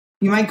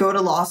you might go to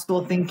law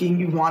school thinking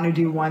you want to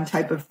do one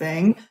type of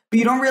thing, but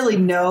you don't really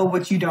know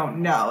what you don't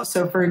know.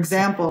 So for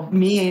example,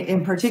 me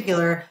in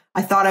particular,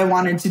 I thought I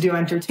wanted to do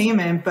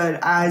entertainment, but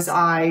as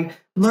I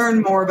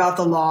learned more about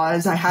the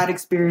laws, I had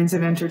experience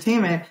in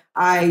entertainment,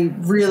 I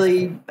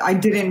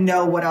didn't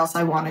know what else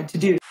I wanted to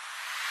do.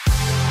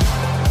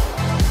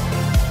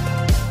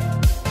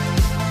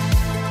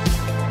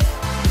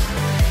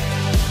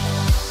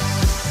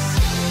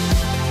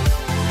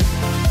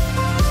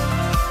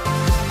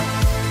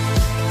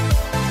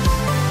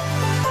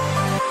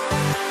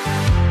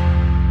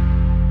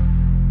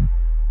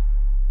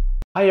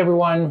 Hi,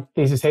 everyone.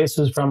 This is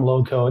Jesus from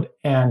LowCode.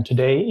 And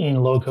today in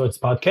LowCode's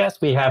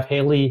podcast, we have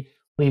Hayley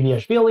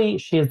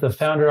Leviashvili. She is the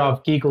founder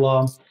of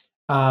GigLaw.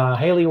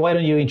 Hayley, why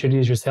don't you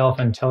introduce yourself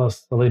and tell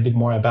us a little bit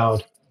more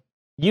about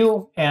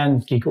you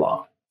and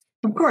GigLaw?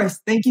 Of course.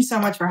 Thank you so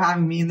much for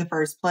having me in the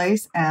first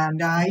place. And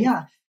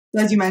so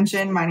as you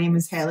mentioned, my name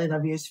is Hayley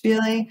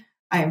Leviashvili.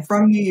 I am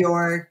from New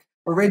York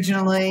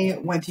originally,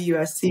 went to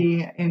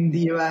USC in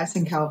the US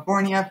in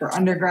California for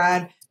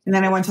undergrad. And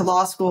then I went to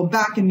law school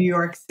back in New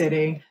York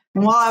City.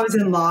 And while I was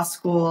in law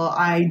school,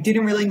 I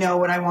didn't really know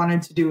what I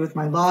wanted to do with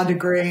my law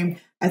degree.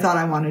 I thought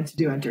I wanted to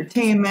do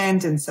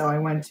entertainment. And so I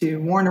went to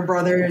Warner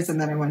Brothers and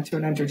then I went to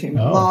an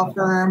entertainment law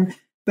firm.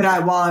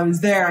 But while I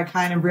was there, I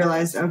kind of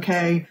realized,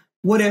 okay,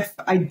 what if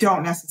I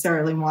don't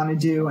necessarily want to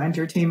do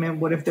entertainment?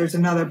 What if there's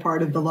another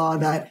part of the law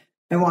that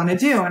I want to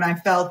do? And I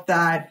felt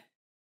that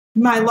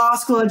my law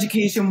school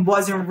education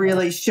wasn't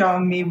really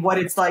showing me what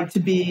it's like to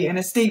be an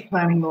estate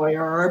planning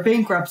lawyer or a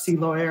bankruptcy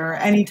lawyer, or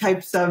any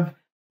types of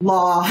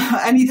law,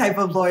 any type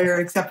of lawyer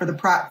except for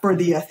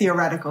the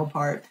theoretical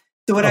part.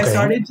 So what I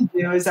started to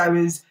do is I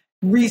was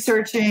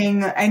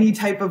researching any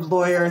type of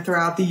lawyer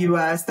throughout the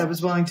US that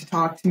was willing to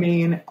talk to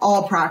me in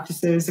all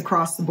practices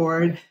across the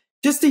board,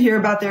 just to hear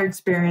about their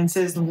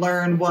experiences and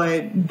learn what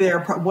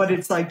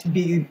it's like to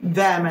be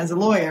them as a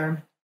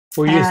lawyer.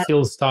 Were you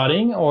still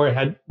studying or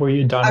were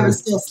you done? I was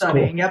still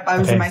studying. School? Yep. I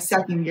was in my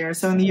second year.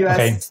 So in the US,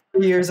 it's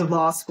 3 years of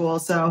law school.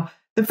 So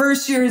the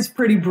first year is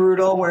pretty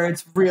brutal where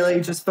it's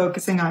really just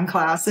focusing on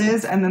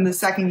classes. And then the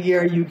second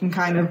year, you can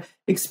kind of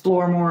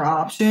explore more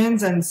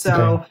options. And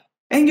so,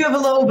 and you have a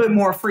little bit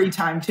more free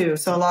time too.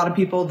 So a lot of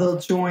people, they'll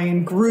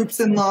join groups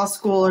in law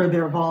school or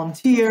they'll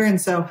volunteer.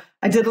 And so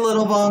I did a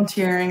little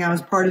volunteering. I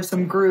was part of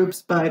some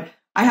groups, but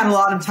I had a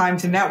lot of time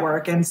to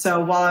network. And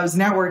so while I was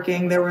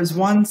networking, there was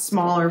one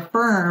smaller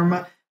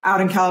firm out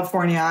in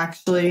California,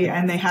 actually,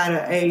 and they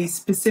had a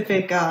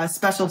specific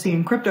specialty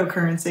in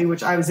cryptocurrency,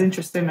 which I was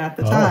interested in at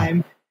the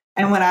time.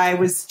 And when I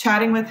was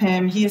chatting with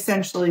him, he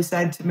essentially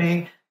said to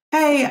me,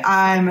 hey,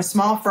 I'm a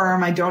small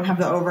firm. I don't have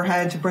the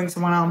overhead to bring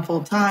someone on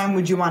full time.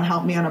 Would you want to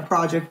help me on a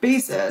project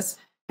basis?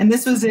 And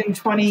this was in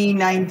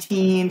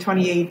 2019,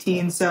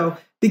 2018. So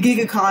the gig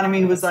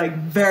economy was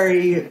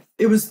it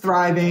was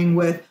thriving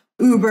with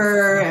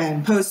Uber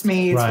and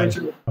Postmates, which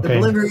are the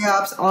delivery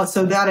apps.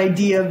 Also, that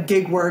idea of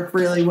gig work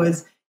really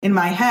was in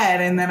my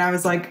head. And then I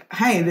was like,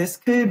 hey, this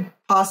could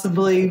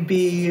possibly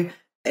be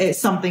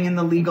something in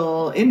the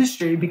legal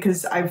industry,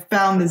 because I've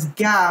found this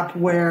gap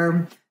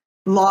where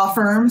law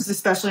firms,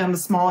 especially on the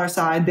smaller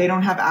side, they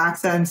don't have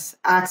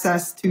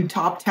access to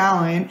top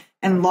talent,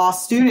 and law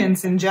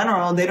students in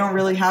general, they don't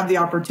really have the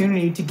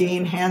opportunity to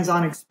gain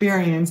hands-on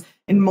experience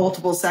in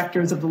multiple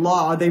sectors of the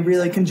law. They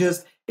really can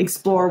just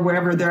explore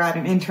wherever they're at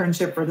an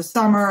internship for the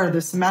summer or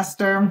the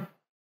semester.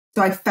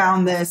 So I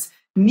found this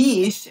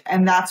niche,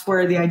 and that's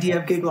where the idea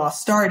of GigLaw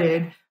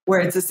started, where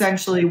it's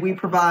essentially we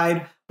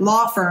provide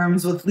law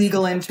firms with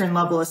legal intern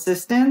level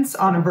assistance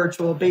on a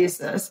virtual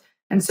basis.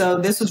 And so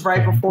this was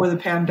right before the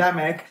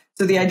pandemic.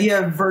 So the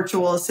idea of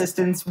virtual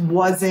assistance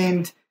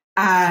wasn't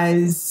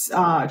as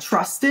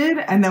trusted.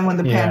 And then when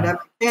the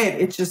pandemic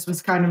hit, it just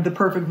was kind of the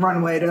perfect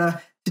runway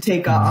to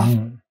take off.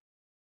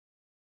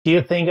 Do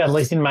you think, at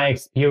least in my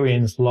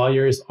experience,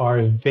 lawyers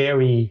are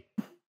very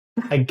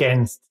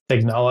against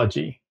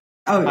technology?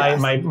 Oh, yes.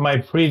 My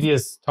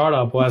previous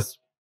startup was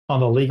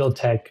on the legal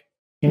tech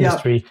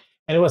industry,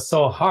 and it was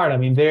so hard. I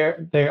mean,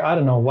 they're I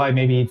don't know why.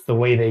 Maybe it's the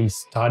way they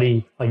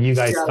study, like you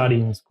guys study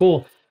in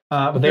school,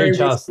 but they're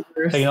just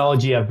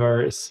technology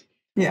averse.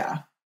 Yeah.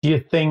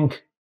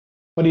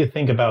 What do you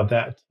think about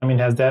that? I mean,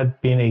 has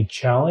that been a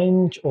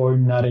challenge or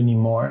not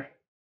anymore?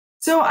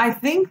 So I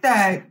think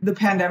that the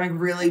pandemic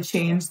really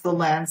changed the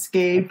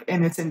landscape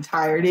in its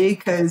entirety,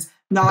 because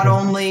not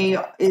only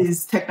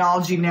is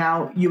technology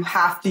now, you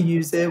have to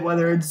use it,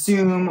 whether it's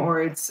Zoom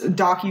or it's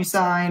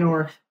DocuSign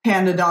or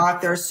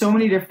PandaDoc. There are so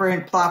many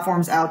different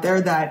platforms out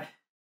there that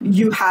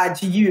you had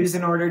to use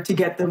in order to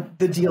get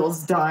the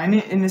deals done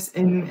in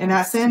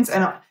essence.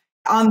 And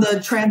on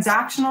the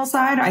transactional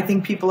side, I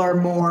think people are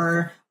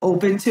more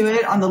open to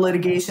it. On the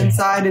litigation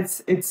side,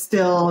 it's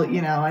still,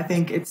 I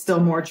think it's still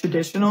more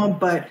traditional,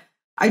 but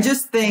I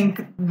just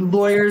think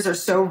lawyers are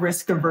so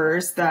risk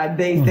averse that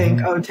they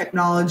think, oh,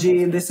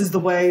 technology, this is the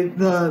way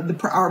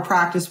our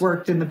practice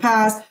worked in the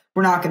past.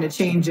 we're not going to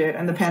change it.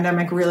 And the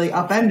pandemic really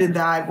upended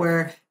that,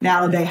 where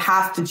now they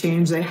have to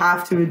change, they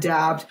have to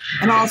adapt.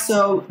 And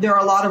also there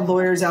are a lot of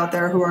lawyers out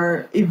there who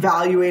are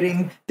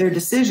evaluating their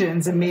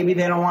decisions, and maybe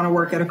they don't want to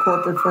work at a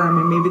corporate firm,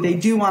 and maybe they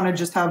do want to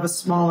just have a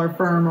smaller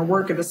firm or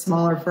work at a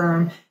smaller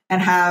firm.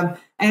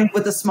 And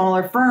with a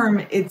smaller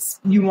firm,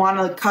 you want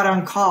to cut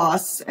on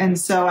costs. And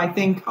so I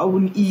think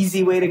an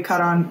easy way to cut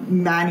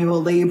on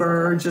manual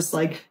labor or just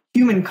like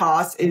human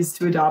costs is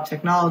to adopt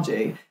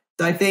technology.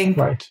 So I think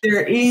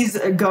there is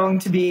going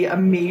to be a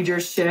major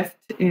shift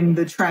in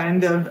the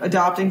trend of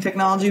adopting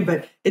technology,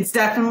 but it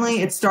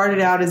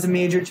started out as a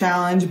major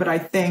challenge, but I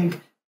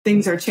think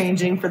things are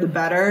changing for the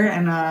better.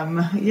 And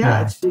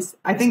I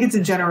think it's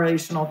a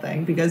generational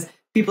thing, because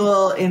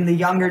people in the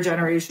younger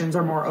generations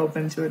are more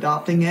open to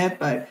adopting it,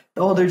 but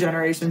the older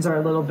generations are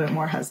a little bit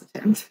more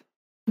hesitant.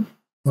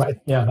 Right.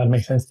 Yeah, that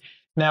makes sense.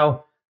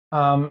 Now,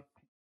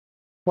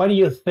 what do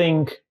you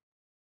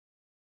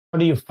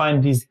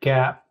find this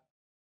gap?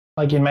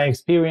 Like in my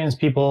experience,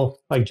 people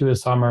like do a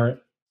summer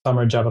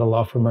job at a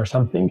law firm or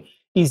something.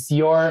 Is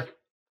your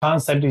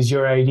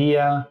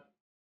idea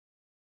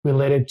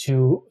related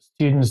to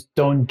students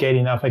don't get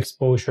enough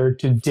exposure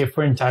to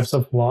different types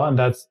of law, and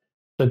that's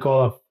the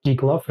goal of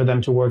Geek Law, for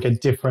them to work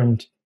at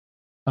different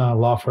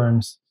law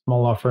firms,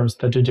 small law firms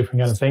that do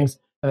different kind of things,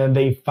 and then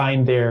they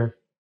find their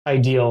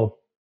ideal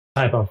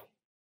type of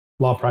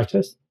law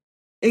practice?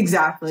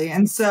 Exactly.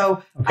 And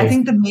so I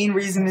think the main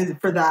reason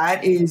for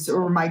that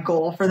or my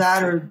goal for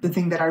that, or the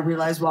thing that I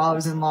realized while I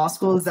was in law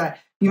school, is that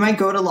you might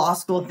go to law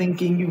school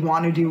thinking you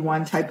want to do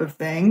one type of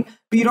thing,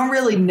 but you don't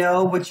really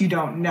know what you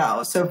don't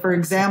know. So for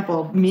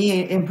example,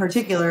 me in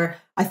particular,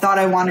 I thought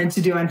I wanted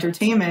to do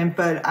entertainment,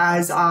 but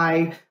as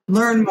I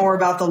learned more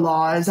about the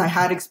law, as I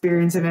had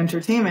experience in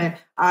entertainment,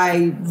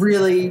 I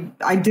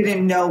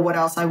didn't know what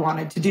else I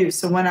wanted to do.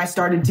 So when I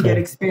started to get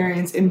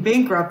experience in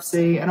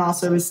bankruptcy and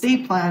also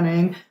estate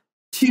planning,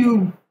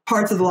 two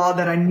parts of the law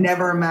that I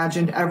never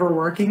imagined ever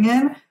working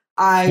in,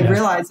 I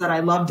realized that I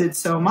loved it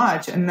so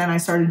much. And then I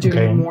started doing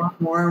it more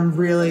and more, and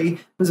really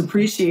was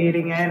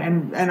appreciating it.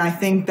 And I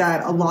think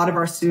that a lot of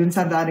our students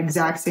have that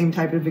exact same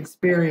type of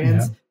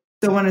experience. Yeah.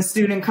 So when a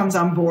student comes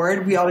on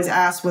board, we always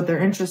ask what they're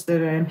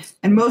interested in.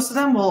 And most of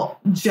them will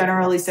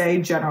generally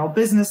say general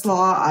business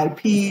law,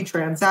 IP,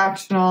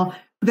 transactional.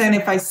 Then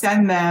if I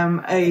send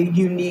them a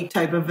unique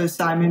type of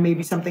assignment,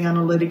 maybe something on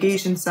a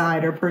litigation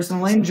side or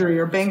personal injury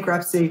or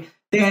bankruptcy,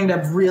 they end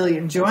up really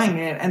enjoying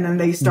it. And then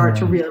they start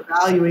to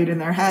reevaluate in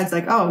their heads,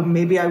 like, oh,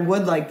 maybe I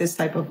would like this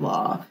type of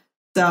law.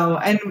 So,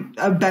 and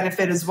a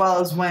benefit as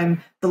well is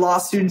when the law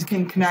students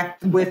can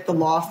connect with the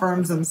law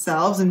firms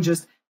themselves and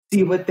just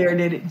see what their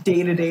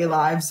day-to-day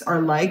lives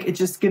are like. It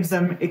just gives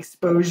them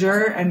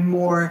exposure and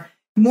more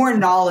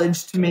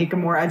knowledge to make a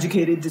more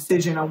educated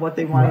decision on what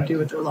they want to do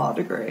with their law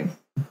degree.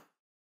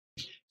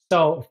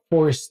 So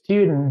for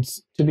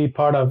students to be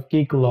part of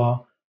Geek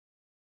Law,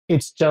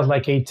 it's just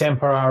like a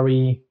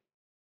temporary,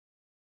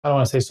 I don't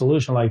want to say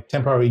solution, like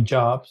temporary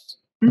jobs,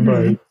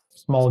 very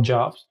small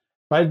jobs,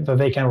 right? That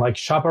they can like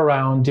shop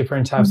around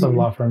different types of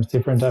law firms,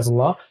 different types of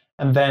law.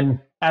 And then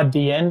at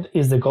the end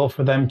is the goal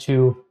for them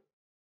to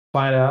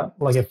find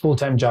a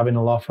full-time job in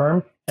a law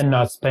firm and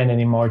not spend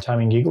any more time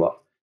in Geek Law.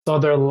 So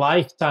their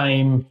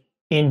lifetime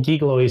in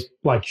Geek Law is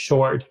like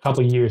short, a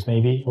couple of years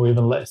maybe, or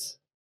even less.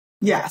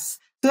 Yes.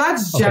 So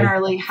that's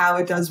generally how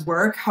it does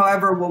work.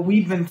 However, what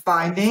we've been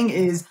finding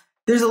is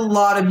there's a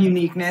lot of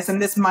uniqueness, and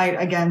this might,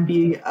 again,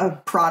 be a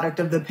product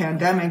of the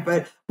pandemic,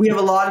 but we have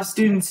a lot of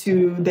students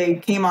who they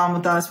came on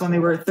with us when they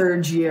were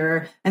third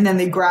year, and then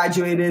they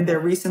graduated, they're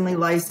recently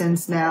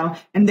licensed now,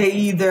 and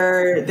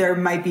there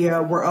might be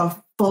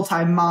a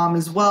full-time mom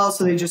as well,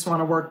 so they just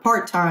want to work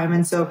part-time,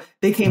 and so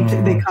they come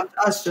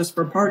to us just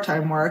for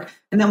part-time work.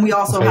 And then we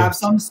also have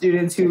some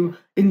students who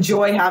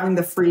enjoy having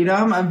the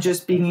freedom of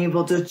just being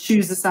able to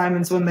choose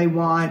assignments when they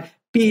want,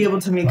 be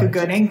able to make a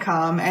good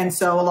income. And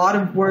so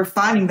we're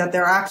finding that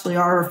there actually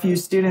are a few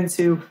students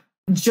who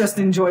just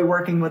enjoy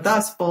working with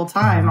us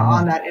full-time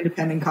on that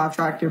independent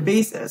contractor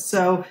basis.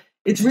 So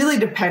it's really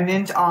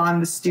dependent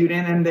on the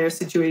student and their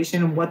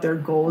situation and what their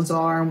goals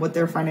are and what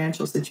their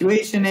financial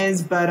situation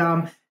is.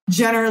 But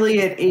generally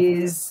it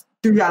is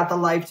throughout the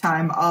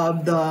lifetime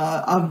of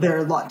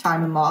their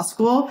time in law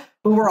school.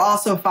 But we're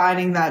also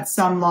finding that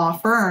some law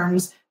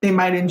firms, they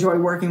might enjoy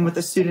working with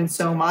the students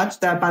so much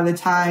that by the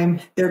time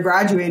they're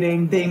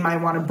graduating, they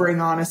might want to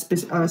bring on a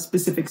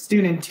specific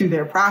student to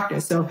their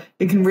practice. So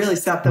it can really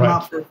set them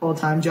up for a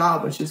full-time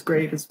job, which is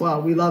great as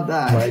well. We love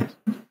that.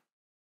 Right.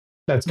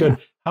 That's good.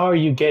 Yeah. How are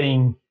you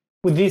getting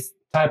with this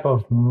type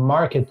of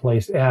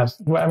marketplace apps?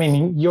 Well, I mean,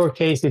 in your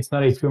case, it's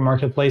not a true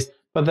marketplace,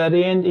 but at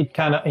the end, it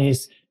kind of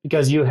is,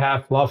 because you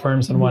have law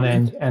firms on one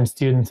end and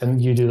students,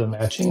 and you do the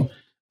matching.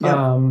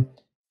 Yep.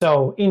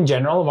 So in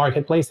general,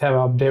 marketplace have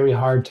a very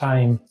hard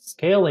time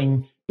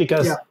scaling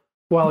because,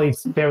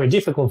 it's very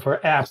difficult for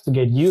apps to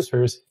get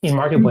users. In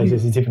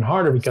marketplaces, it's even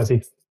harder because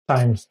it's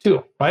times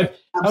two, right?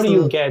 Absolutely. How do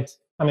you get,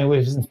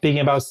 we've been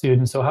speaking about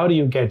students, so how do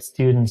you get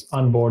students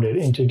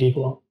onboarded into Geek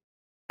Law?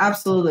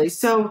 Absolutely.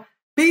 So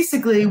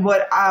basically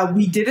what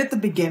we did at the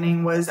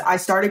beginning was I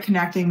started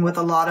connecting with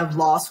a lot of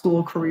law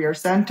school career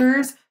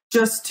centers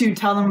just to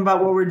tell them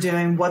about what we're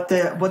doing, what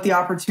the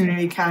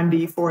opportunity can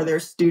be for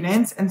their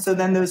students. And so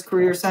then those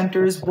career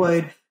centers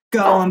would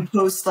go and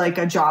post like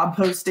a job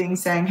posting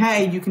saying,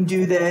 hey, you can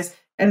do this.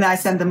 And I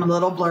sent them a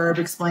little blurb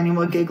explaining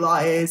what gig law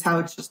is, how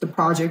it's just a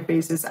project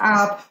basis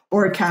app,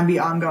 or it can be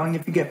ongoing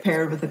if you get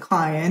paired with a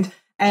client.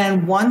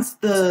 And once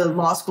the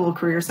law school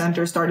career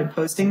center started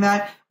posting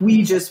that,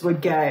 we just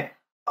would get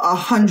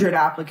 100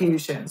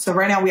 applications. So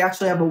right now we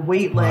actually have a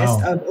wait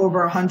list of over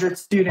 100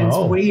 students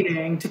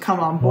waiting to come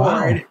on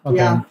board. Wow. Okay.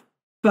 Yeah.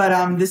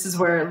 But this is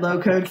where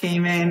LowCode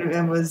came in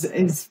and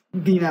is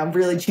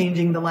really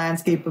changing the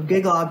landscape of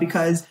gig law,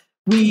 because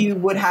we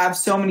would have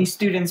so many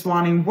students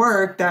wanting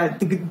work that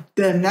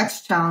the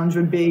next challenge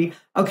would be,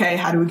 okay,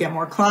 how do we get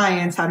more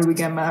clients? How do we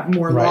get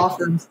more law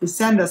firms to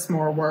send us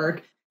more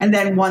work? And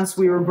then once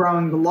we were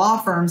growing the law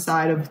firm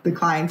side of the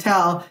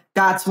clientele,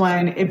 that's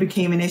when it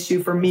became an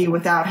issue for me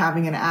without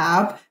having an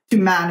app to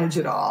manage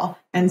it all.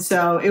 And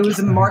so it was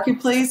a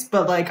marketplace,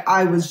 but like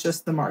I was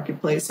just the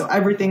marketplace. So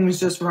everything was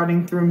just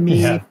running through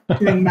me,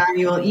 doing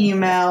manual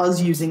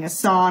emails, using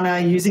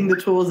Asana, using the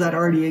tools that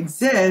already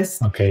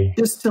exist,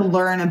 just to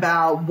learn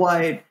about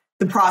what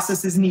the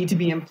processes need to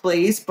be in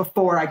place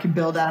before I could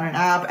build out an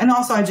app. And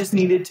also I just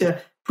needed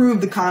to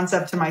prove the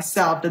concept to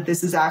myself that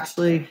this is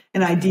actually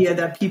an idea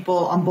that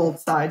people on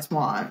both sides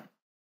want.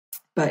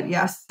 But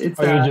yes, it's...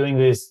 Are you doing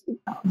this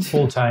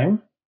full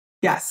time?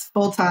 Yes,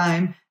 full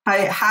time. I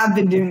have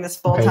been doing this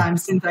full time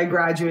since I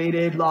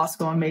graduated law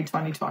school in May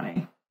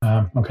 2020.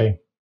 Okay.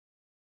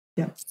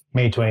 Yeah.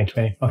 May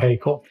 2020. Okay,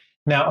 cool.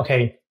 Now,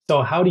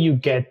 so how do you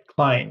get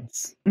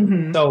clients?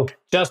 So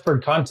just for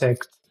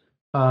context,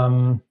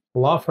 are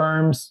law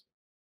firms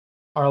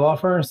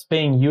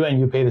paying you and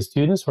you pay the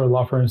students, or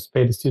law firms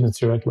pay the students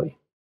directly?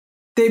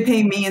 They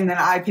pay me and then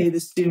I pay the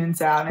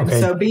students out. And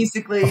so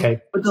basically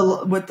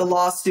with the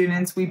law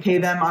students, we pay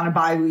them on a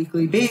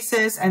bi-weekly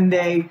basis, and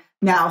they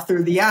now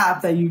through the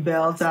app that you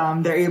built,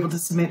 they're able to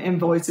submit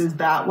invoices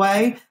that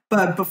way.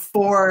 But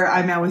before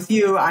I met with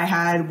you, I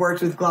had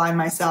worked with Glide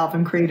myself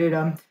and created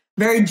a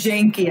very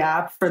janky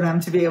app for them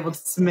to be able to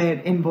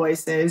submit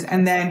invoices.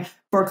 And then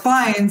for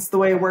clients, the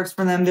way it works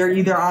for them, they're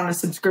either on a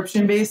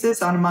subscription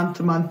basis, on a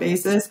month-to-month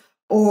basis,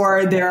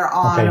 or they're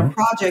on a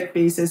project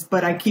basis,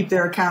 but I keep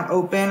their account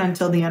open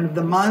until the end of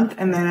the month.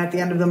 And then at the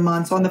end of the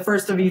month, so on the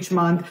first of each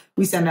month,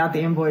 we send out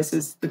the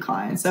invoices to the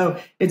client. So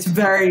it's a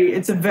very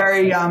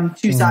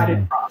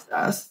two-sided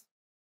process.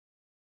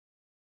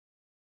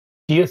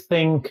 Do you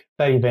think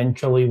that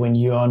eventually when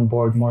you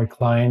onboard more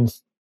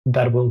clients,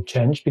 that will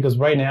change? Because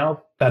right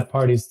now, that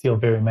part is still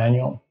very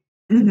manual.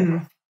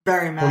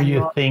 Very manual. Or do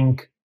you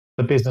think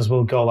the business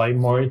will go like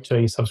more to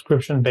a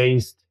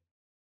subscription-based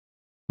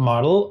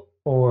model,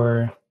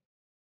 or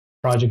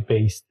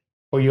project-based,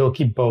 or you'll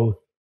keep both?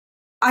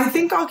 I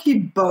think I'll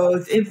keep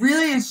both. It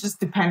really is just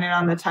dependent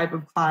on the type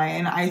of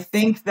client. I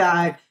think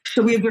that,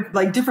 so we have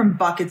like different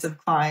buckets of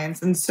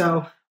clients. And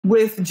so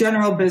with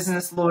general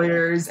business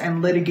lawyers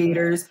and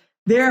litigators,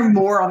 they're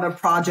more on the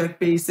project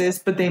basis,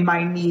 but they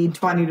might need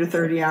 20 to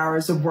 30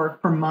 hours of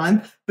work per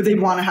month, but they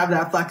want to have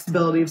that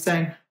flexibility of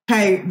saying,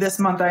 hey, this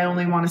month I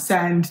only want to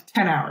send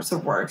 10 hours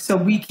of work. So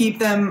we keep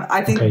them,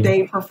 I think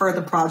they prefer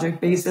the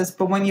project basis.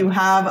 But when you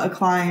have a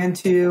client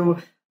who,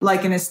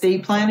 like an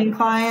estate planning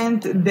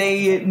client,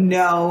 they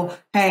know,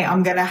 hey,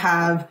 I'm going to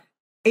have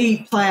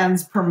 8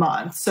 plans per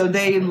month. So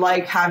they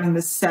like having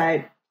the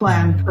set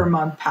plan per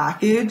month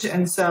package.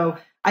 And so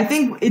I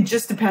think it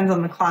just depends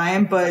on the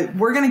client, but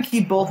we're going to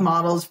keep both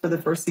models for the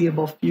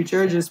foreseeable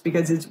future, just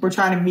because we're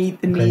trying to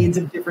meet the needs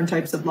of different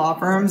types of law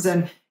firms.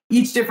 And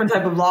each different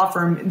type of law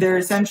firm, they're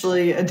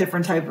essentially a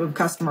different type of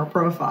customer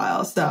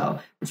profile. So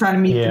we're trying to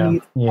meet the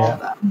needs of all of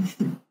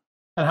them.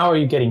 And how are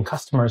you getting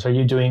customers? Are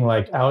you doing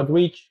like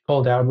outreach,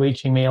 cold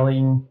outreach,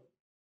 emailing?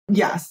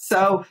 Yes.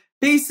 So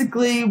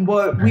basically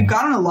we've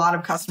gotten a lot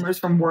of customers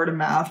from word of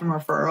mouth and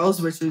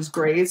referrals, which is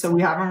great. So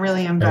we haven't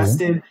really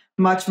invested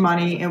much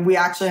money, and we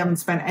actually haven't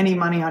spent any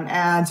money on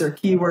ads or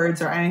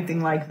keywords or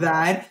anything like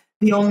that.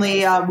 The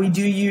only, we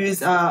do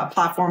use a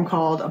platform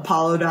called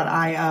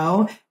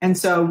Apollo.io. And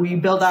so we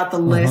build out the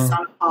list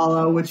on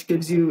Apollo, which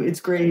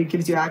it's great. It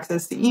gives you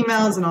access to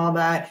emails and all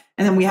that.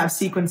 And then we have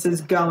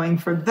sequences going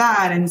for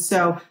that. And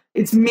so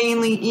it's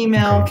mainly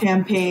email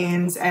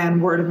campaigns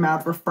and word of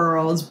mouth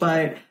referrals.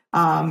 But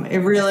I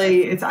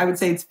would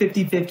say it's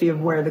 50-50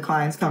 of where the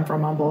clients come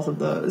from on both of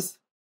those.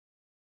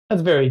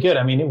 That's very good.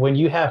 I mean, when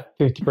you have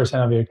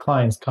 50% of your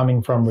clients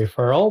coming from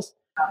referrals,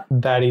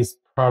 that is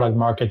product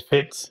market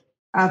fit.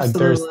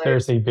 Absolutely. Like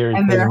there's a very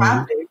and they're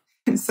happy.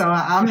 So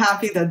I'm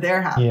happy that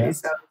they're happy. Yeah.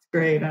 So it's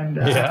great. And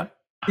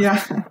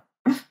yeah.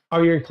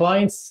 Are your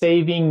clients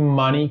saving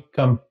money?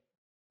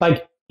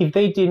 Like if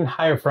they didn't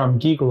hire from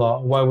Gig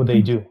Law, what would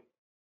they do?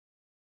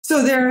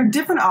 So there are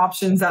different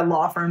options that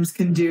law firms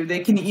can do. They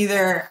can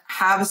either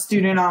have a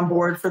student on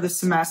board for the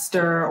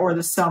semester or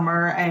the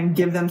summer and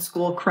give them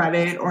school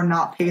credit or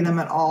not pay them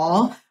at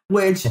all.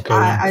 which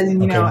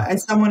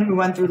as someone who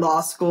went through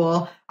law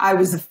school, I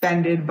was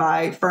offended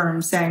by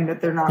firms saying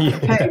that they're not going to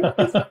pay.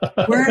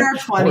 We're in our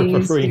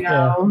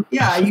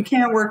 20s, you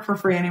can't work for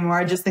free anymore.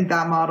 I just think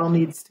that model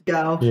needs to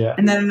go. Yeah.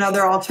 And then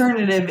another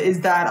alternative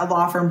is that a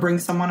law firm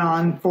brings someone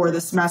on for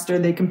the semester.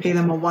 They can pay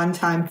them a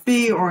one-time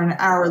fee or an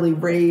hourly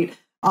rate.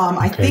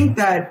 I think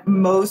that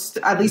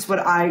at least what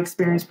I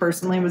experienced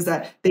personally, was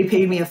that they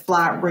paid me a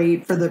flat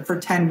rate for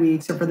 10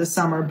 weeks or for the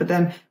summer. But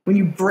then when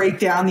you break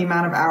down the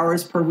amount of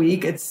hours per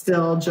week, it's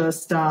still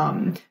just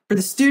for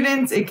the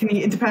students. It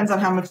depends on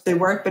how much they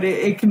work, but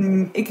it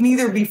can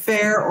either be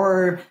fair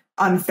or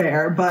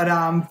unfair. But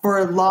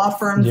for law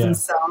firms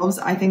themselves,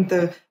 I think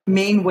the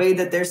main way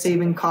that they're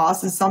saving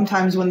costs is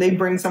sometimes when they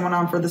bring someone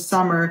on for the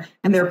summer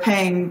and they're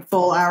paying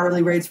full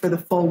hourly rates for the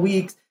full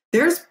weeks,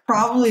 there's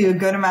probably a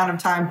good amount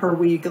of time per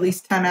week, at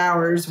least 10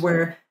 hours,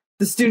 where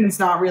the student's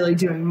not really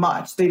doing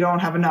much. They don't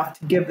have enough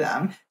to give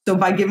them. So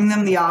by giving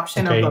them the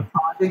option of a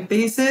project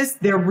basis,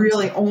 they're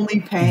really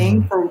only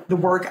paying for the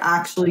work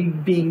actually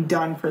being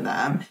done for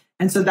them.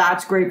 And so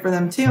that's great for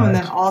them too. Right. And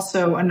then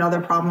also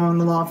another problem on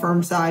the law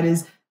firm side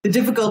is the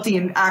difficulty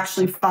in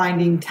actually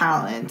finding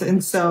talent.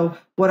 And so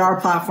what our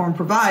platform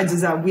provides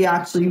is that we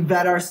actually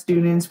vet our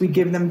students, we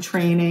give them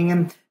training.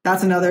 And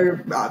that's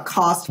another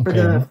cost for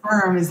the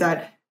firm, is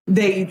that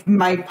they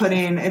might put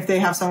in, if they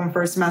have someone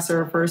for a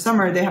semester or for a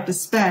summer, they have to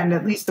spend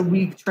at least a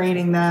week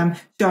training them,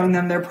 showing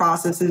them their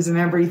processes and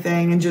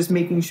everything, and just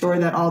making sure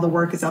that all the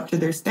work is up to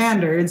their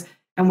standards.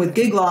 And with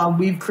Gig Law,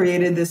 we've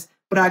created this,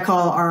 what I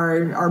call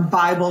our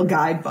Bible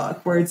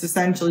guidebook, where it's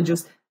essentially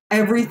just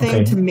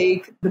everything to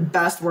make the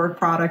best work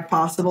product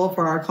possible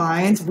for our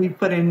clients. We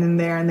put it in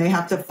there, and they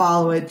have to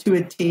follow it to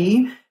a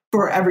T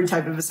for every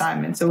type of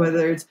assignment. So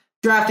whether it's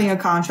drafting a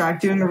contract,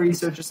 doing a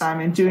research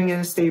assignment, doing an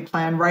estate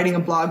plan, writing a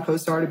blog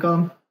post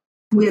article,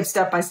 we have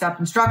step-by-step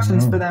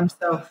instructions for them.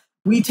 So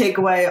we take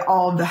away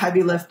all of the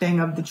heavy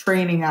lifting of the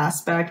training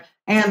aspect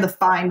and the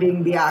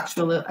finding the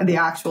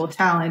actual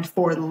talent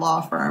for the law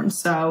firm.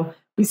 So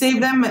we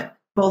save them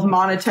both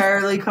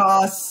monetary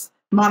costs,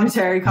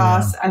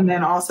 and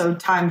then also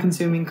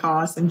time-consuming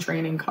costs and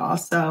training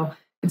costs. So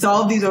it's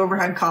all of these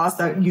overhead costs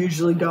that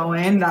usually go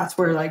in. That's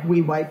where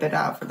we wipe it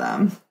out for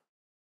them.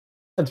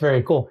 That's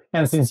very cool.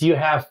 And since you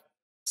have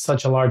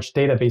such a large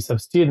database of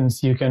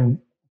students, you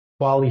can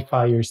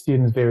qualify your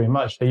students very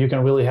much. So you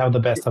can really have the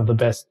best of the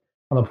best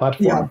on the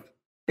platform. Yeah,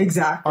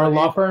 exactly. Are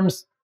law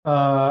firms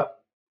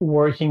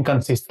working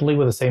consistently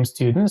with the same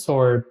students,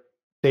 or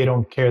they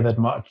don't care that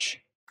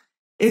much?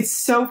 It's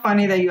so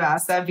funny that you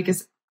asked that,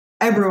 because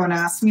everyone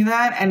asks me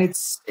that, and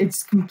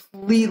it's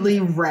completely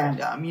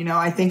random.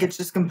 I think it's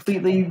just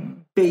completely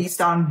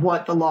based on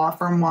what the law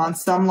firm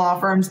wants. Some law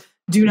firms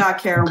do not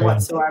care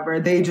whatsoever.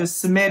 They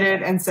just submit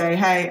it and say,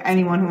 hey,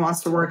 anyone who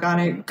wants to work on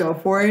it, go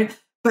for it.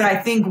 But I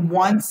think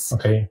once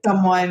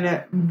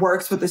someone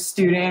works with a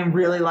student and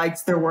really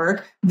likes their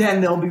work, then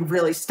they'll be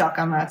really stuck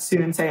on that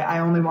student and say, I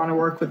only want to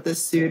work with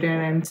this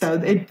student. And so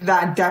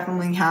that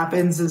definitely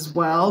happens as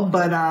well.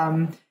 But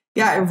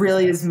it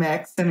really is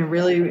mixed, and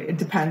it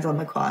depends on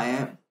the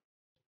client.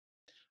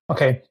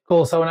 Okay,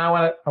 cool. So now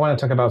I want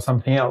to talk about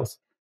something else.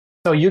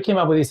 So you came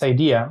up with this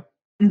idea,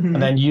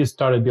 and then you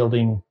started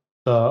building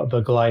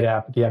the Glide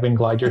app, the app in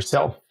Glide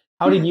yourself.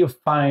 How did you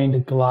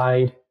find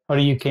Glide? How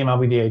did you came up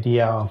with the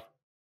idea of,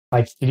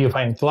 did you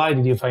find Glide?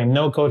 Did you find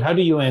NoCode? How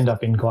do you end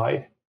up in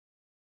Glide?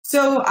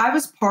 So I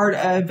was part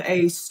of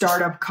a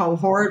startup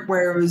cohort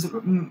where it was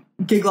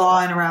Gig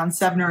Law and around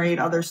 7 or 8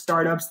 other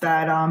startups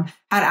that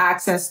had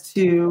access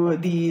to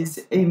these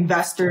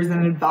investors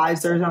and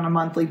advisors on a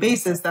monthly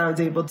basis that I was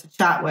able to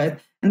chat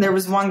with. And there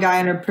was one guy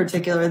in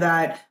particular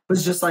that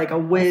was just like a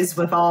whiz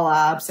with all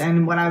apps.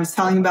 And when I was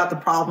telling about the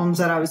problems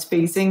that I was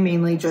facing,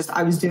 mainly just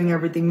I was doing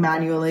everything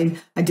manually.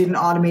 I didn't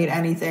automate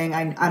anything.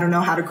 I don't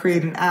know how to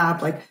create an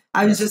app.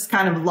 I was just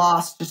kind of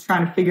lost, just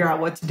trying to figure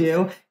out what to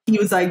do. He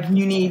was like,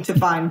 you need to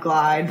find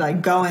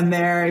Glide, go in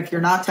there. If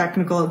you're not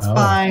technical, it's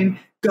fine.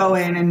 Go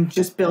in and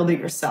just build it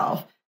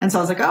yourself. And so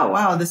I was like, oh,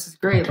 wow, this is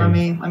great. Let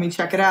me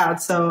check it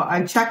out. So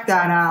I checked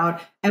that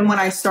out. And when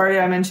I started,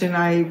 I mentioned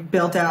I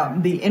built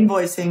out the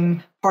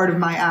invoicing part of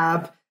my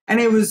app. And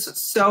it was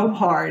so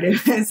hard.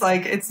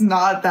 It's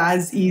not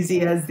as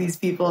easy as these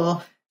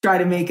people try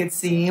to make it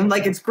seem.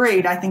 It's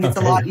great. I think it's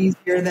a lot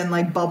easier than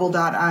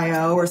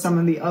bubble.io or some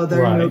of the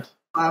other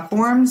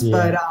platforms.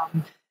 Yeah.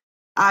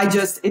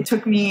 But it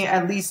took me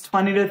at least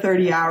 20 to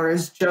 30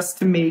 hours just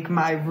to make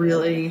my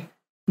really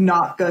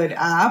not good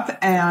app.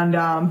 And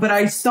but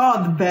I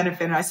saw the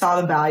benefit, I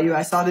saw the value,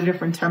 I saw the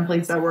different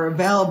templates that were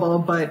available,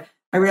 but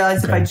I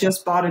realized if I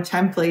just bought a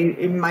template,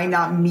 it might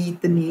not meet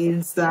the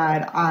needs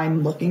that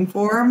I'm looking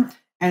for.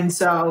 And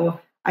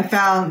so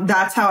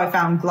that's how I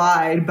found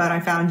Glide, but I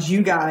found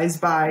you guys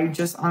by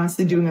just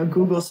honestly doing a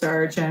Google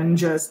search and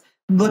just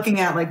looking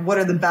at what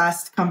are the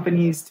best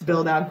companies to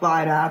build out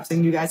Glide apps.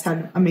 And you guys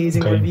had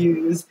amazing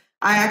reviews.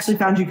 I actually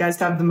found you guys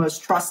to have the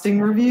most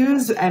trusting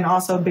reviews, and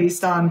also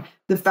based on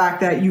the fact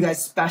that you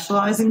guys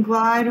specialize in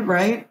Glide,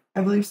 right?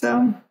 I believe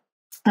so.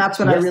 That's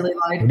what I really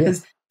like,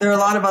 because there are a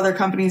lot of other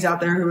companies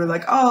out there who are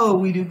like, oh,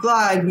 we do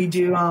Glide, we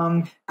do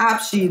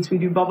app sheets, we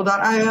do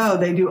bubble.io,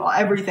 they do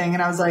everything.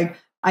 And I was like,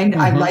 I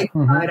like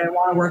Glide, I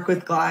want to work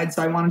with Glide.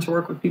 So I wanted to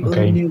work with people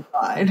who knew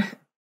Glide.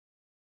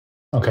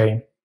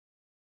 Okay.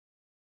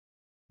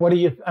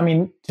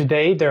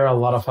 Today there are a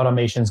lot of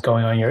automations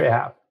going on your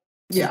app.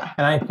 Yeah.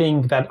 And I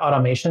think that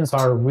automations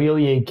are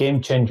really a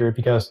game changer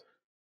because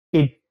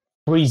it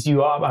frees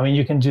you up. I mean,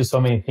 you can do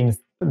so many things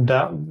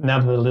that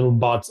now the little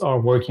bots are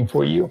working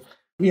for you.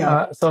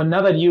 Yeah. So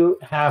now that you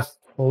have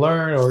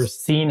learned or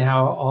seen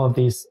how all of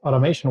this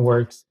automation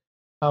works,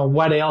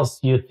 what else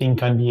do you think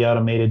can be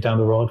automated down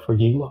the road for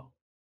Giglo?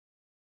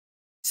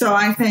 So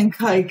I think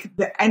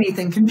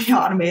anything can be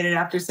automated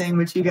after seeing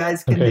what you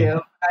guys can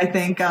do. I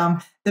think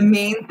the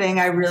main thing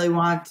I really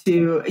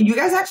you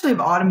guys actually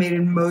have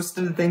automated most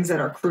of the things that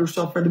are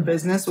crucial for the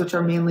business, which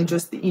are mainly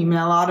just the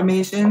email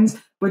automations,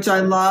 which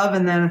I love.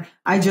 And then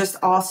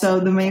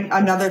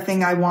another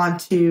thing I want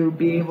to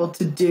be able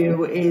to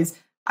do is,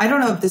 I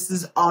don't know if this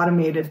is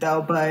automated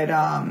though, but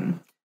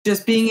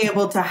just being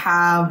able to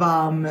have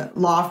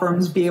law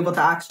firms be able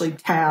to actually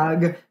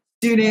tag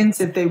students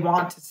if they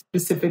want to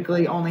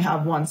specifically only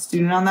have one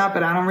student on that,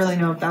 but I don't really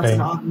know if that's an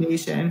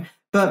automation.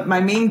 But my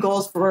main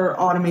goals for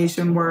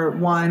automation were,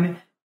 one,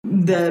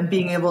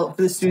 being able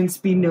for the students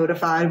to be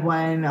notified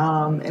when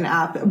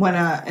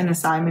an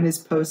assignment is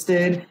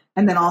posted,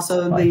 and then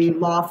also the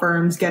law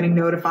firms getting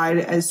notified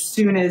as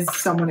soon as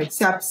someone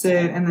accepts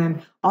it, and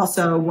then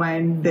also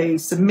when they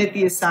submit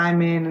the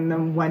assignment, and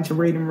then when to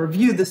rate and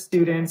review the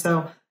student.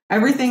 So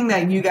everything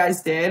that you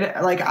guys did,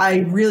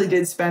 I really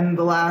did spend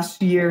the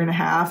last year and a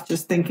half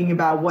just thinking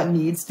about what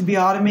needs to be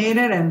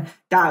automated. And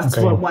that's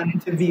what went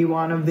into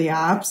V1 of the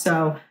app.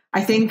 So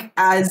I think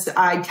as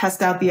I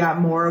test out the app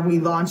more, we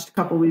launched a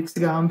couple of weeks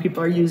ago and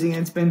people are using it.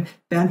 It's been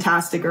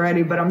fantastic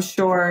already, but I'm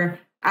sure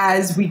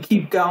as we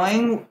keep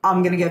going,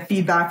 I'm going to get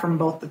feedback from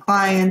both the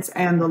clients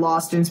and the law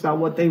students about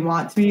what they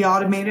want to be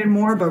automated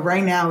more. But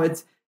right now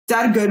it's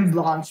at a good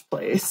launch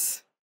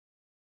place.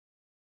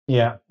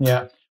 Yeah.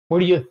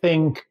 Where do you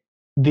think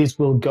this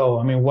will go?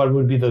 I mean, what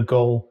would be the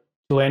goal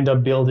to end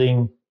up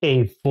building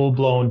a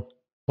full-blown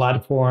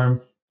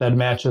platform that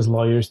matches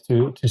lawyers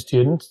to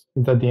students?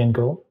 Is that the end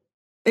goal?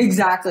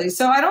 Exactly.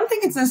 So I don't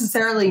think it's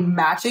necessarily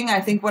matching.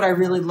 I think what I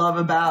really love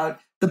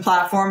about the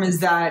platform is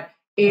that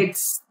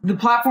the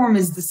platform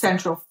is the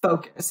central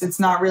focus. It's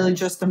not really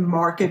just a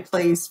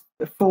marketplace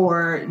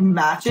for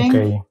matching,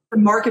 the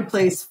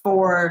marketplace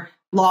for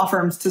law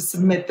firms to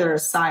submit their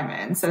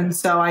assignments. And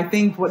so I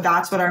think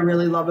that's what I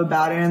really love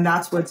about it. And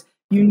that's what's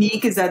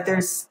unique, is that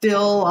there's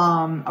still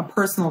a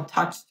personal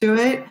touch to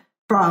it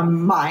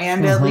from my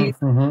end, at least.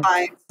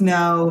 Clients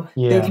know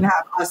they can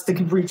have us to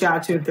reach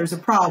out to if there's a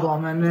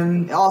problem. And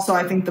then also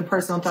I think the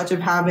personal touch of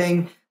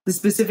having the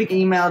specific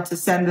email to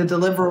send the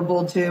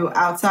deliverable to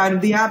outside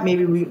of the app,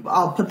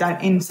 I'll put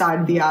that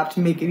inside the app to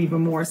make it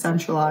even more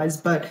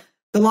centralized. But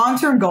the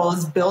long-term goal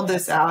is build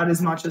this out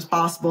as much as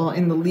possible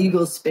in the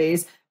legal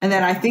space. And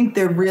then I think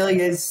there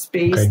really is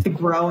space to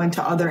grow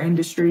into other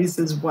industries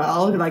as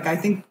well. I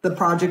think the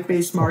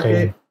project-based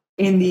market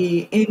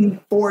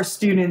for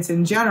students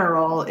in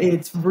general,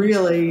 it's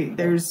really,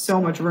 there's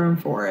so much room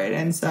for it.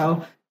 And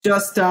so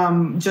just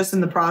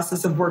in the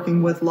process of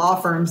working with law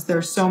firms,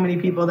 there's so many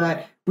people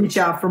that reach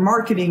out for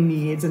marketing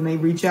needs and they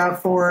reach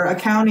out for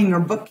accounting or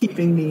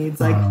bookkeeping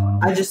needs.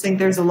 I just think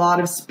there's a lot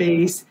of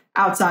space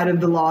outside of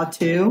the law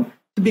too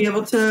to be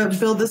able to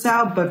build this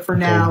out. But for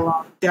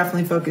now, I'm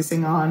definitely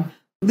focusing on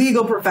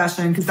legal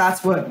profession because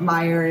that's what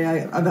my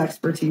area of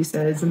expertise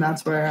is, and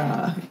that's where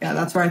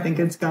I think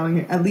it's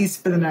going, at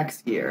least for the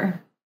next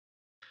year.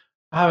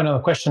 I have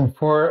another question.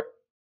 For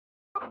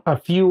a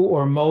few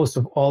or most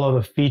of all of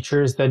the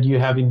features that you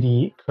have in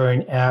the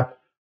current app,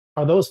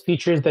 are those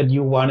features that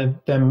you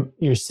wanted them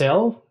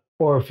yourself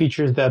or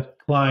features that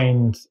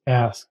clients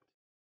asked?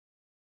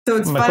 So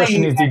it's my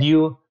question is, did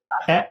you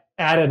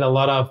added a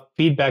lot of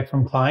feedback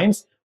from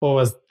clients, or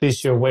was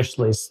this your wish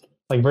list?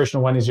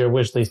 Version 1 is your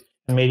wish list,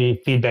 and maybe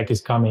feedback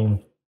is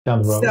coming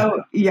down the road.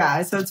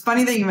 So it's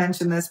funny that you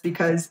mentioned this,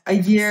 because a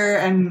year,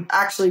 and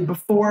actually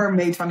before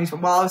May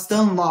 2020, while I was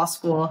still in law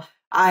school,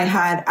 I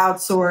had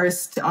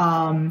outsourced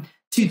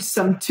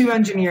to two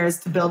engineers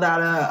to build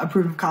out a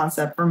proof of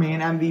concept for me,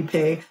 an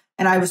MVP.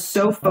 And I was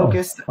so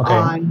focused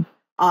on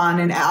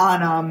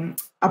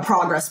a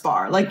progress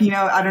bar. I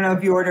don't know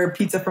if you order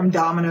pizza from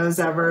Domino's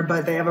ever,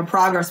 but they have a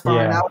progress bar,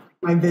 and that was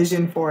my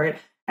vision for it.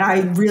 And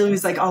I really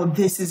was like, oh,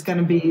 this is going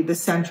to be the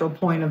central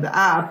point of the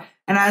app.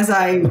 And as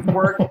I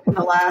worked in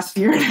the last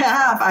year and a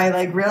half,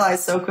 I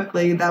realized so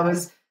quickly, that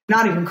was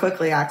not even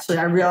quickly, actually.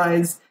 I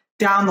realized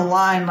down the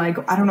line,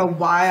 I don't know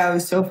why I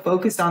was so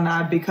focused on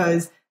that,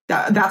 because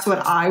that's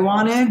what I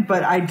wanted,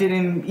 but I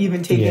didn't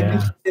even take into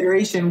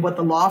consideration what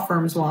the law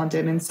firms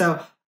wanted. And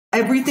so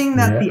everything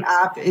that the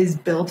app is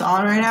built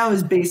on right now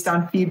is based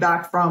on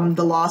feedback from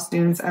the law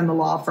students and the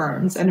law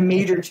firms. And a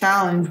major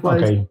challenge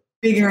was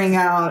figuring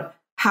out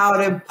how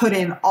to put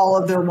in all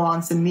of their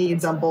wants and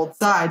needs on both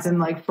sides.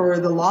 And for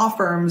the law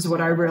firms,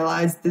 what I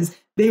realized is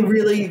they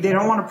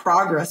don't want a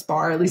progress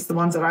bar, at least the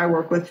ones that I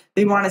work with.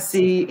 They want to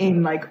see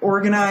in like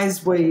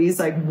organized ways,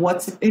 like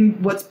what's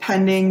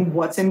pending,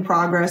 what's in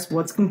progress,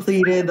 what's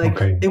completed.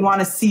 Like they want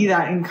to see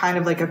that in kind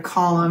of like a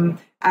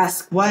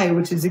column-esque way,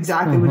 which is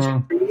exactly what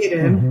you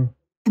created.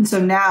 And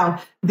so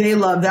now they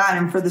love that.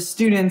 And for the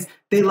students,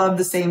 they love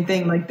the same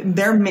thing. Like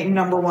their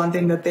number one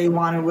thing that they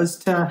wanted was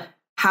to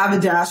have a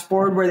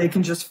dashboard where they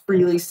can just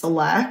freely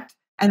select,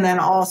 and then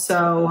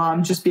also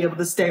just be able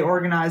to stay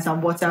organized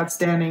on what's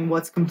outstanding,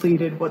 what's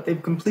completed, what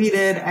they've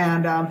completed.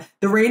 And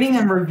the rating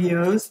and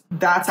reviews,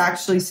 that's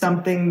actually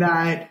something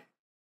that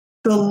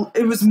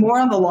it was more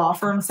on the law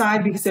firm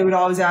side, because they would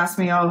always ask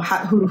me,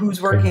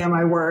 who's working on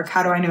my work?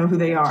 How do I know who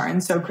they are?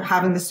 And so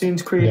having the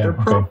students create their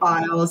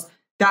profiles,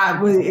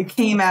 it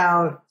came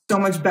out so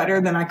much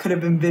better than I could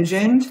have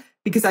envisioned,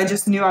 because I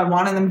just knew I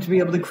wanted them to be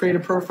able to create a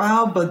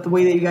profile, but the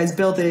way that you guys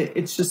built it,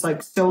 it's just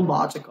like so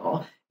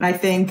logical. And I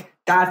think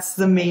that's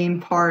the main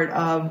part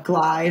of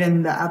Glide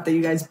and the app that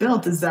you guys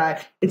built, is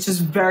that it's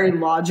just very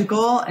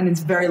logical, and it's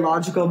very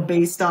logical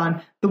based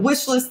on the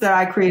wish list that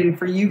I created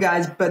for you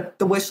guys. But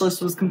the wish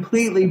list was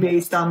completely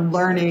based on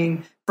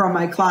learning from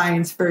my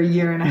clients for a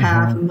year and a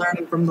half and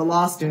learning from the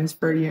law students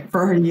for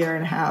a year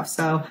and a half.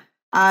 So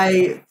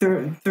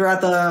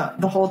throughout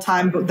the whole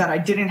time that I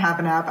didn't have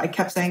an app, I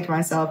kept saying to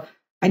myself,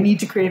 I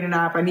need to create an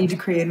app. I need to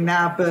create an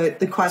app. But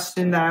the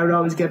question that I would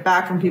always get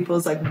back from people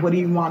is like, what do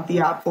you want the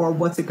app for?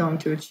 What's it going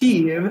to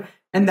achieve?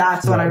 And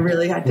that's when I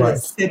really had to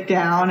sit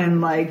down and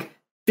like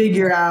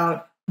figure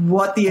out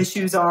what the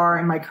issues are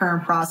in my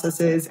current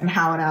processes and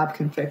how an app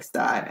can fix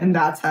that. And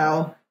that's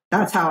how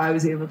I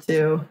was able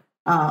to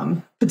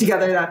put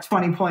together that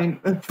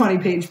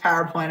 20-page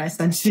PowerPoint I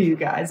sent to you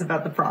guys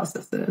about the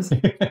processes.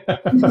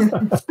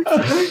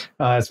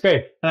 That's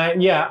great.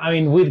 I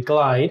mean, with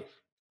Glide,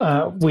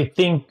 we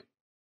think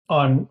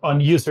on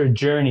user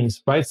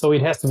journeys, right? So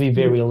it has to be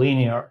very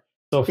linear.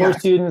 So for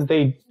students,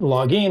 they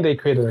log in, they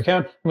create their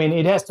account. I mean,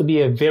 it has to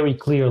be a very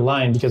clear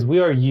line, because we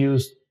are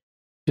used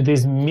to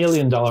these $1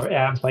 million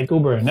apps like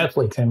Uber and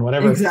Netflix and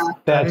whatever,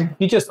 that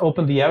you just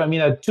open the app. I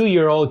mean, a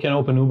 2-year-old can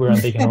open Uber and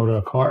they can order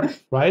a car,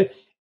 right?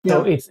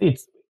 So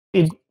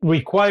it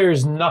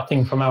requires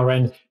nothing from our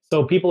end.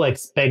 So people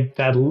expect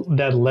that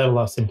level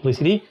of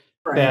simplicity,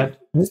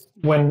 that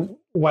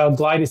while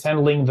Glide is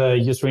handling the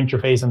user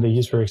interface and the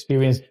user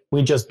experience,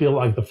 we just build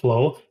like the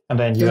flow, and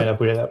then you end up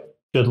with a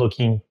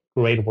good-looking,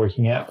 great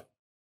working app.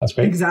 That's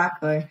great.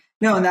 Exactly.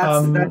 No, and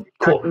that's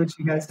exactly what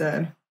you guys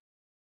did.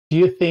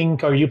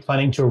 Are you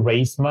planning to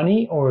raise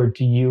money, or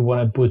do you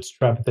want to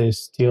bootstrap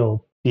this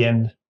till the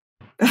end?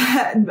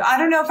 I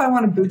don't know if I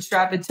want to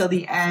bootstrap it till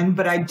the end,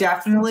 but I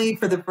definitely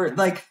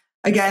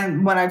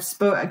again, when I've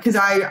spoken, because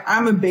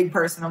I'm a big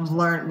person of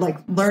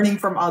learning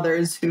from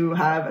others who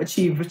have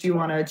achieved what you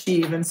want to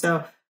achieve. And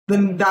so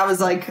then that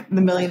was like the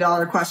 $1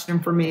 million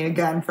question for me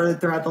again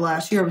throughout the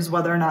last year, was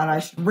whether or not I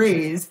should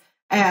raise.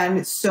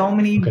 And so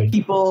many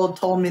people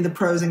told me the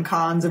pros and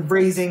cons of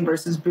raising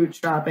versus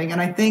bootstrapping.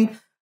 And I think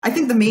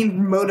the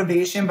main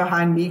motivation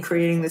behind me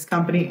creating this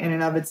company in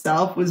and of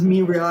itself was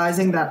me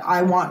realizing that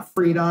I want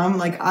freedom.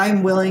 Like,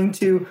 I'm willing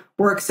to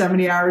work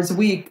 70 hours a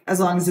week as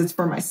long as it's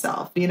for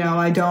myself. You know,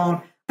 I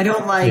don't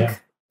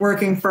like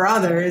working for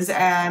others,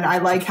 and I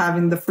like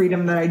having the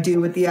freedom that I do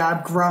with the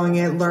app, growing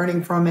it,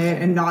 learning from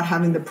it, and not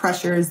having the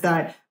pressures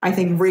that I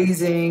think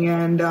raising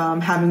and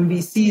having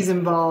VCs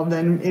involved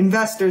and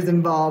investors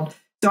involved.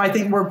 So I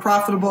think we're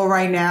profitable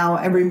right now.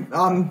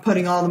 I'm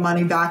putting all the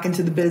money back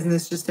into the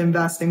business just to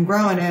invest and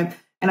grow in it.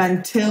 And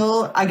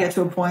until I get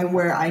to a point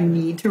where I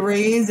need to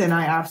raise, and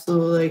I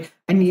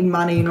need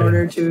money in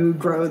order to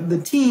grow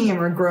the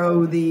team or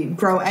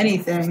grow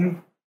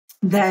anything,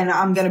 then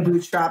I'm going to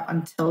bootstrap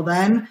until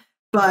then.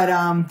 But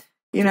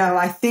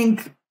I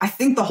think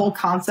the whole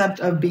concept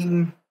of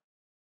being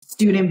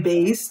student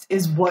based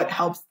is what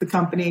helps the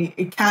company.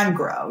 It can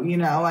grow.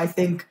 I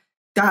think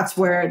that's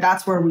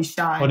where we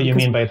shine. What do you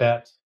mean by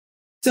that?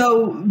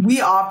 So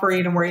we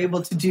operate and we're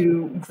able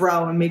to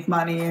grow and make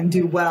money and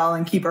do well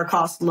and keep our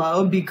costs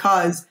low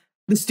because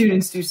the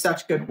students do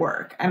such good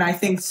work. And I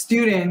think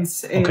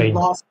students,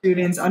 law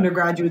students,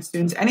 undergraduate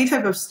students, any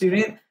type of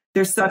student,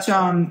 there's such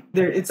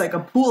it's like a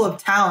pool of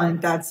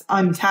talent that's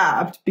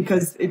untapped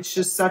because it's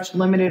just such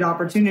limited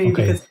opportunity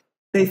because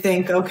they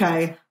think,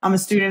 okay, I'm a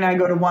student, I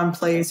go to one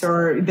place,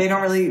 or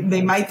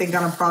they might think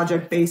on a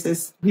project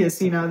basis because,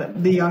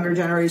 the younger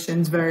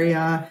generation's very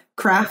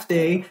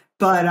crafty.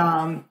 But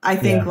I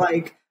think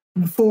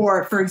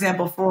for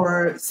example,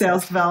 for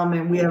sales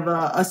development, we have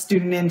a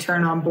student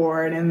intern on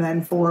board. And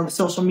then for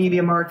social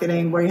media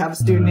marketing, where you have a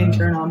student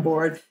intern on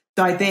board.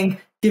 So I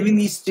think giving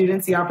these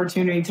students the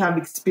opportunity to have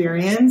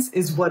experience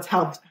is what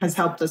has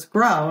helped us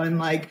grow. And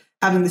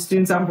having the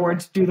students on board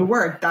to do the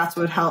work, that's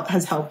what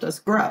has helped us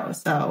grow.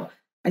 So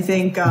I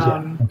think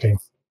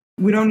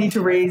we don't need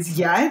to raise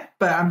yet,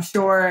 but I'm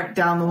sure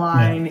down the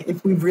line,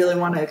 if we really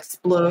want to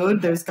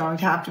explode, there's going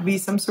to have to be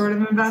some sort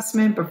of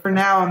investment. But for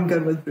now, I'm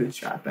good with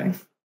bootstrapping.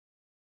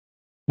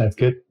 That's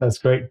good. That's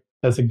great.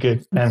 That's a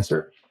good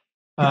answer.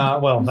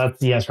 Well, that's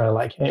the answer I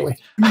like. Anyway,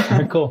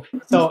 cool.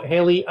 So,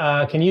 Hayley,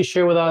 can you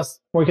share with us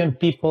where can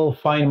people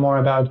find more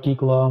about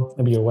Geek Law?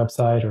 Maybe your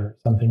website or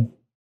something?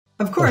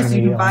 Of course,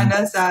 you can find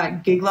us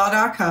at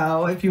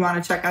giglaw.co. If you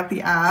want to check out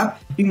the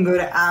app, you can go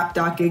to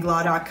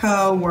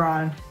app.giglaw.co. We're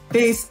on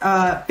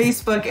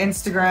Facebook,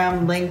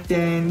 Instagram,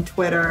 LinkedIn,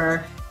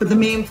 Twitter. But the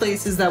main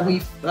places that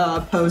we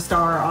post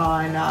are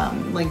on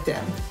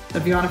LinkedIn. So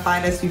if you want to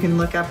find us, you can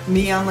look up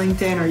me on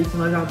LinkedIn or you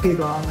can look up Gig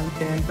Law on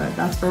LinkedIn. But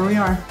that's where we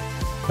are.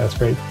 That's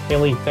great.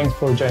 Hayley, thanks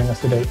for joining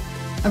us today.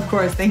 Of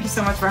course. Thank you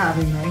so much for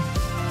having me.